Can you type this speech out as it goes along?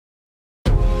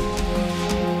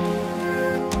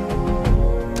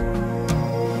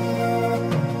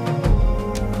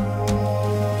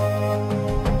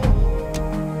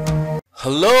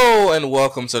Hello and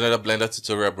welcome to another Blender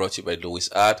tutorial brought to you by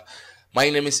Luwizart. My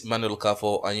name is Emmanuel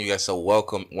Kafo and you guys are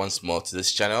welcome once more to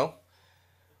this channel.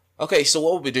 Okay, so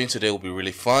what we'll be doing today will be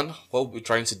really fun. What we'll be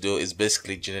trying to do is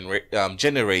basically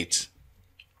generate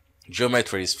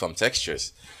geometries from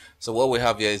textures. So what we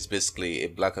have here is basically a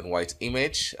black and white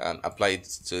image and applied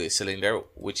to a cylinder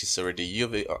which is already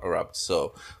UV wrapped.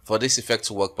 So for this effect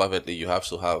to work perfectly, you have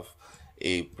to have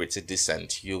a pretty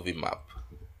decent UV map.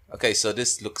 Okay, so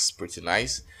this looks pretty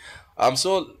nice.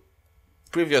 So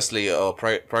previously or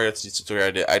prior to the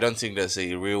tutorial, I don't think there's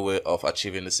a real way of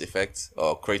achieving this effect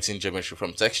or creating geometry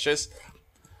from textures.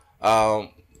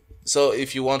 So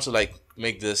if you want to like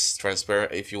make this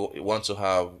transparent, if you want to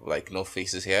have like no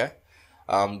faces here,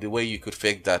 the way you could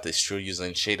fake that is through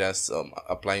using shaders,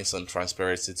 applying some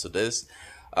transparency to this.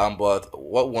 But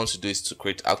what we want to do is to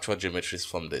create actual geometries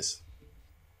from this.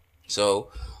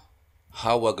 So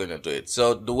how we're going to do it,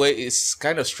 so the way is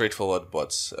kind of straightforward, but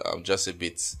just a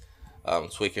bit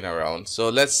tweaking around. So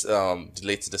let's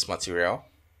delete this material,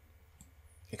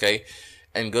 okay,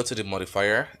 and go to the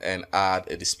modifier and add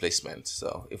a displacement.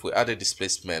 So if we add a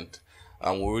displacement,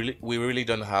 we really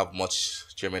don't have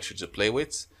much geometry to play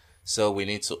with, so we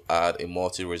need to add a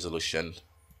multi-resolution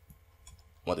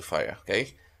modifier.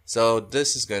 Okay, so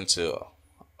this is going to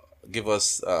give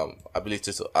us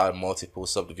ability to add multiple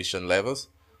subdivision levels.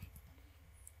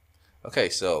 Okay,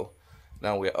 so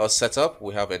now we're all set up.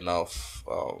 We have enough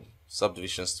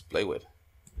subdivisions to play with.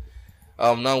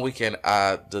 Now we can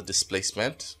add the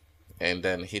displacement and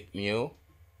then hit new.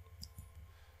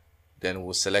 Then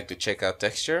we'll select the checkout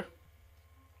texture.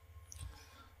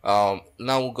 Now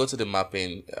we'll go to the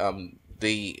mapping.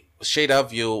 The shader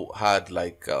view had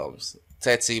like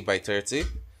 30 by 30.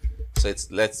 So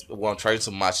we're trying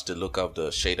to match the look of the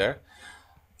shader.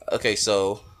 Okay,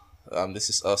 so this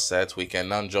is all set. We can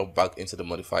now jump back into the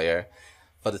modifier.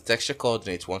 For the texture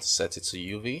coordinate, we want to set it to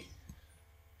UV.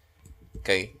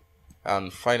 Okay,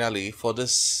 and finally for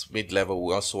this mid-level,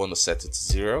 we also want to set it to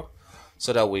 0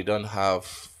 so that we don't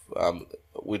have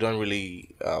we don't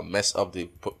really mess up the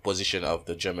position of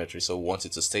the geometry. So we want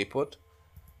it to stay put.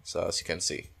 So as you can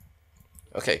see,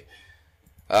 okay.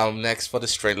 Next for the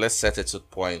strength, let's set it to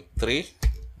 0.3.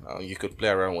 You could play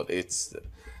around with it,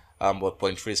 but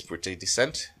 0.3 is pretty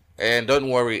decent. And don't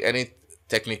worry,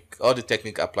 all the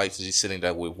technique applied to this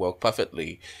cylinder will work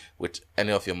perfectly with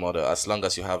any of your model, as long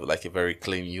as you have like a very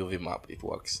clean UV map, it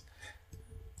works.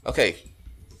 Okay,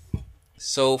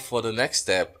 so for the next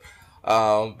step,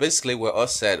 basically we're all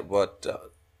set, but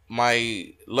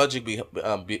my logic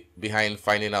behind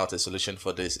finding out a solution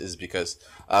for this is because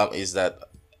is that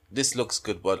this looks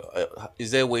good, but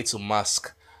is there a way to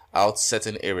mask out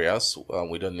certain areas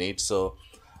we don't need? So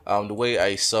the way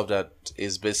I solved that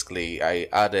is basically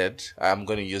I'm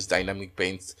going to use dynamic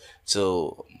paint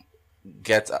to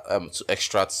get to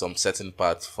extract some certain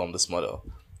parts from this model.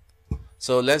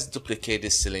 So let's duplicate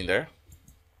this cylinder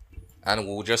and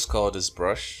we'll just call this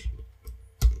brush.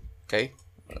 Okay,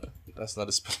 that's not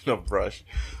the spelling of brush.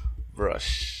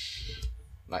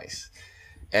 Nice.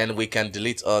 And we can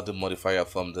delete all the modifier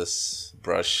from this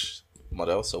brush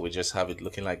model, so we just have it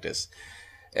looking like this.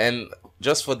 And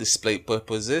just for display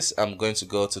purposes, I'm going to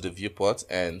go to the viewport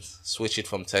and switch it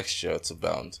from texture to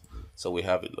bound, so we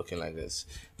have it looking like this,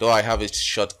 though I have a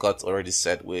shortcut already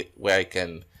set where I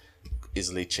can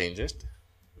easily change it.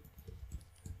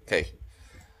 Okay,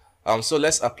 so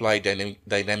let's apply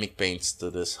dynamic paints to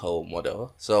this whole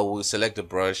model. So we'll select the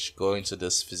brush, go into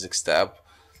this physics tab,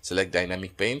 select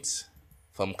dynamic paint,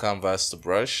 from canvas to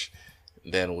brush,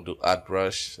 then we'll do add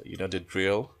brush, you know the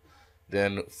drill.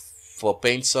 Then for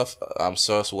paint source,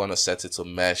 we want to set it to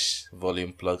mesh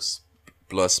volume plus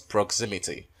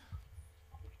proximity.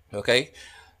 Okay,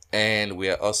 and we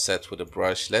are all set with the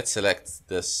brush. Let's select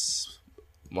this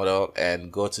model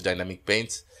and go to dynamic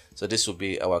paint. So this will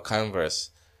be our canvas,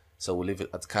 so we'll leave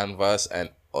it at canvas and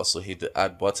also hit the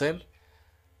add button.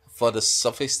 For the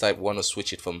surface type, we want to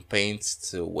switch it from paint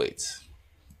to weight.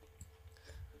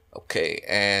 Okay,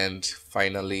 and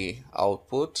finally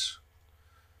output.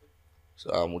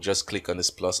 So we'll just click on this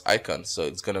plus icon, so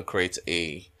it's gonna create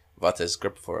a vertex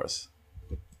group for us.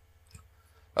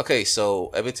 Okay, so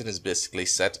everything is basically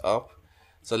set up.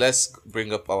 So let's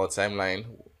bring up our timeline.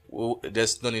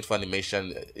 There's no need for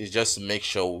animation. It's just to make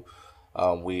sure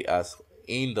we are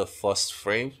in the first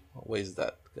frame. Where is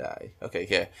that guy? Okay,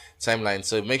 here, timeline.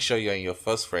 So make sure you're in your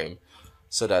first frame,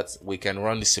 so that we can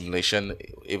run the simulation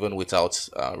even without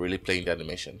really playing the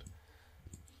animation.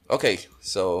 Okay,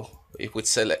 so if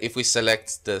we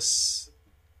select this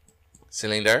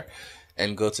cylinder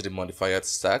and go to the modifier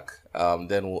stack,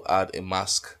 then we'll add a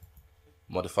mask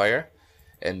modifier,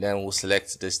 and then we'll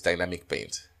select this dynamic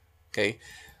paint. Okay,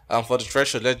 for the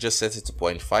threshold, let's just set it to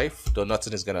 0.5, though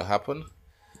nothing is going to happen.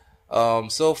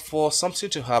 So for something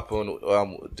to happen,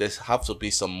 there have to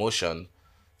be some motion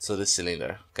to the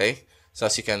cylinder. Okay, so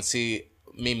as you can see,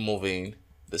 me moving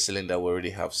the cylinder will already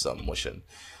have some motion,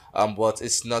 but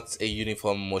it's not a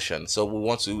uniform motion. So we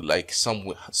want to, like,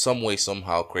 some way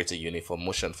somehow create a uniform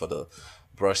motion for the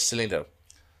brush cylinder.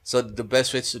 So the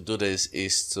best way to do this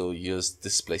is to use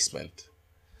displacement.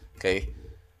 Okay,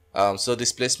 so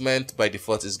displacement by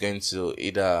default is going to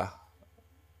either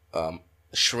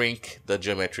shrink the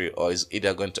geometry, or is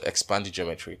either going to expand the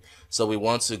geometry. So we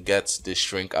want to get the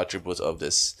shrink attribute of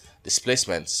this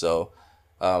displacement. So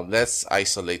let's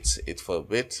isolate it for a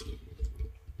bit.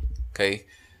 Okay,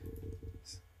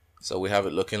 so we have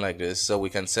it looking like this. So we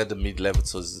can set the mid level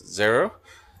to 0,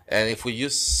 and if we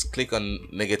click on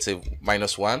negative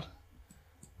 -1,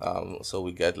 so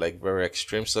we get like very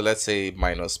extreme. So let's say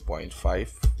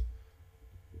 -0.5.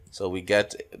 So we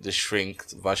get the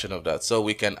shrink version of that. So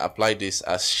we can apply this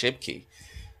as shape key,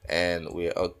 and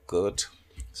we are good.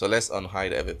 So let's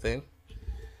unhide everything.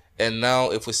 And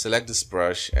now if we select this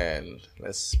brush and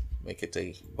let's make it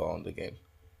a bond again.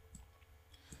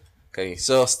 Okay,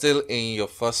 so still in your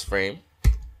first frame.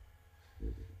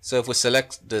 So if we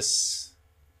select this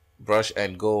brush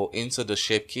and go into the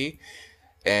shape key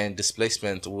and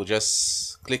displacement, we'll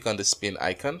just click on the spin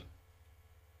icon.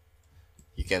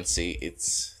 You can see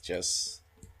it's just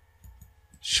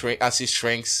shrink. As it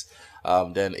shrinks,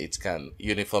 then it can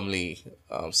uniformly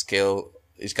scale.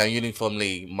 It can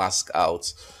uniformly mask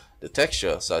out the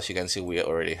texture. So as you can see, we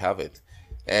already have it,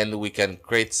 and we can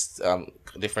create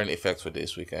different effects with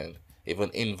this. We can even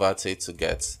invert it to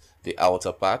get the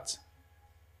outer part.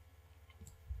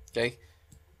 Okay,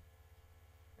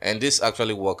 and this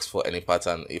actually works for any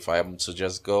pattern. If I am to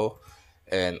just go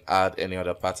and add any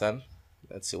other pattern,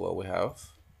 let's see what we have.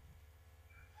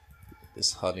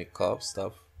 This honeycomb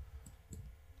stuff.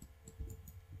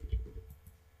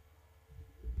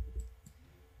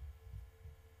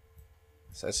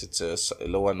 Set it to a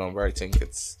lower number. I think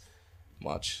it's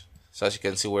much. So as you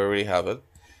can see, we already have it.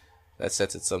 Let's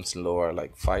set it something lower,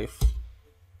 like 5.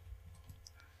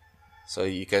 So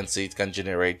you can see it can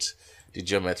generate the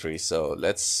geometry. So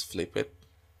let's flip it.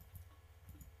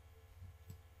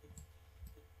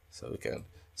 So we can.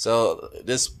 So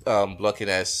this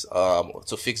blockiness,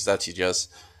 to fix that, you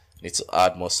just need to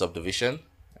add more subdivision,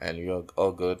 and you're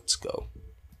all good to go.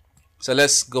 So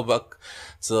let's go back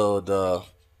to the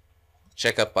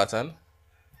checker pattern,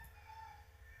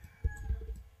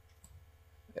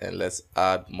 and let's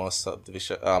add more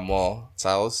subdivision, more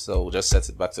tiles. So we'll just set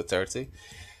it back to 30,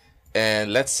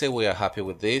 and let's say we are happy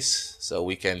with this. So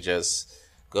we can just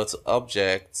go to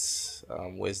object.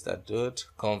 Where's that dude?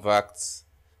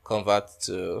 Convert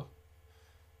to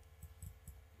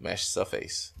mesh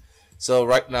surface. So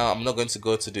right now I'm not going to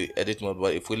go to the edit mode,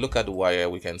 but if we look at the wire,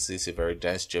 we can see it's a very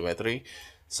dense geometry.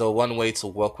 So one way to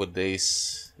work with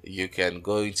this, you can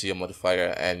go into your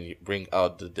modifier and bring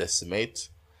out the decimate,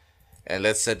 and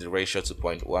let's set the ratio to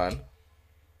 0.1.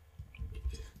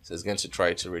 So it's going to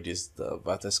try to reduce the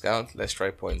vertex count. Let's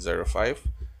try 0.05.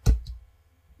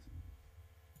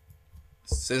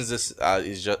 Since this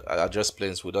is just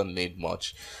planes, we don't need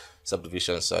much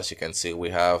subdivision. So as you can see, we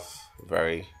have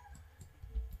very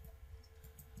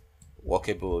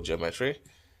workable geometry.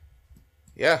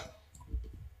 Yeah,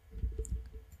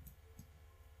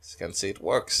 as you can see, it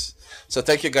works. So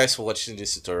thank you guys for watching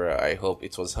this tutorial. I hope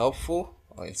it was helpful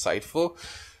or insightful.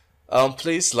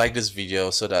 Please like this video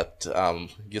so that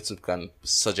YouTube can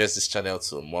suggest this channel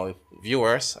to more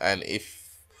viewers, and if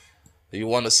you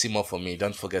want to see more from me,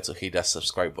 don't forget to hit that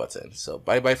subscribe button. So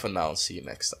bye bye for now. See you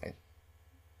next time.